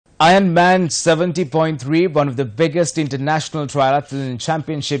Ironman 70.3, one of the biggest international triathlon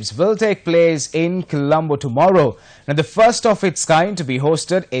championships, will take place in Colombo tomorrow. Now, the first of its kind to be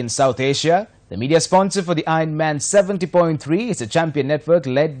hosted in South Asia. The media sponsor for the Ironman 70.3 is a champion network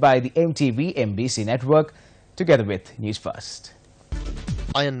led by the MTV MBC network, together with Newsfirst.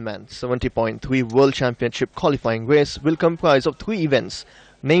 Ironman 70.3 World Championship qualifying race will comprise of 3 events,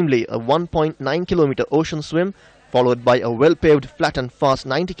 namely a 1.9 kilometer ocean swim, followed by a well-paved flat and fast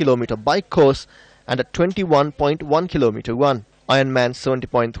 90 kilometer bike course and a 21.1 kilometer run. Ironman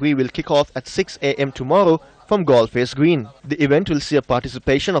 70.3 will kick off at 6 a.m. tomorrow from Golface Green. The event will see a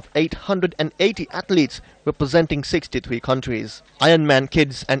participation of 880 athletes representing 63 countries. Ironman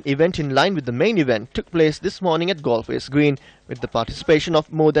Kids, an event in line with the main event, took place this morning at Golface Green with the participation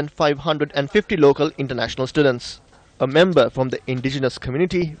of more than 550 local international students. A member from the indigenous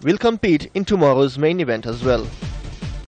community will compete in tomorrow's main event as well.